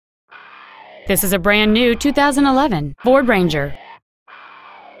This is a brand new 2011 Ford Ranger.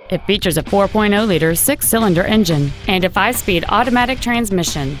 It features a 4.0-liter six-cylinder engine and a 5-speed automatic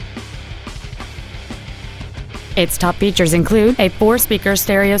transmission. Its top features include a 4-speaker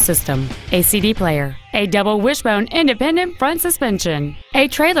stereo system, a CD player, a double wishbone independent front suspension, a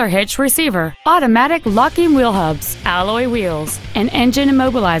trailer hitch receiver, automatic locking wheel hubs, alloy wheels, an engine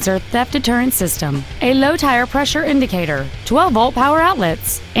immobilizer theft deterrent system, a low tire pressure indicator, 12-volt power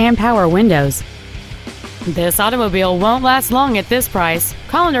outlets, and power windows. This automobile won't last long at this price.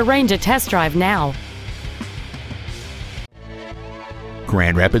 Call and arrange a test drive now.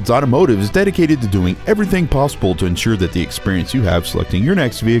 Grand Rapids Automotive is dedicated to doing everything possible to ensure that the experience you have selecting your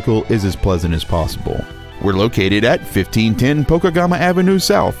next vehicle is as pleasant as possible. We're located at 1510 Pokegama Avenue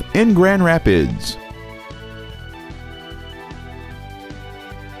South in Grand Rapids.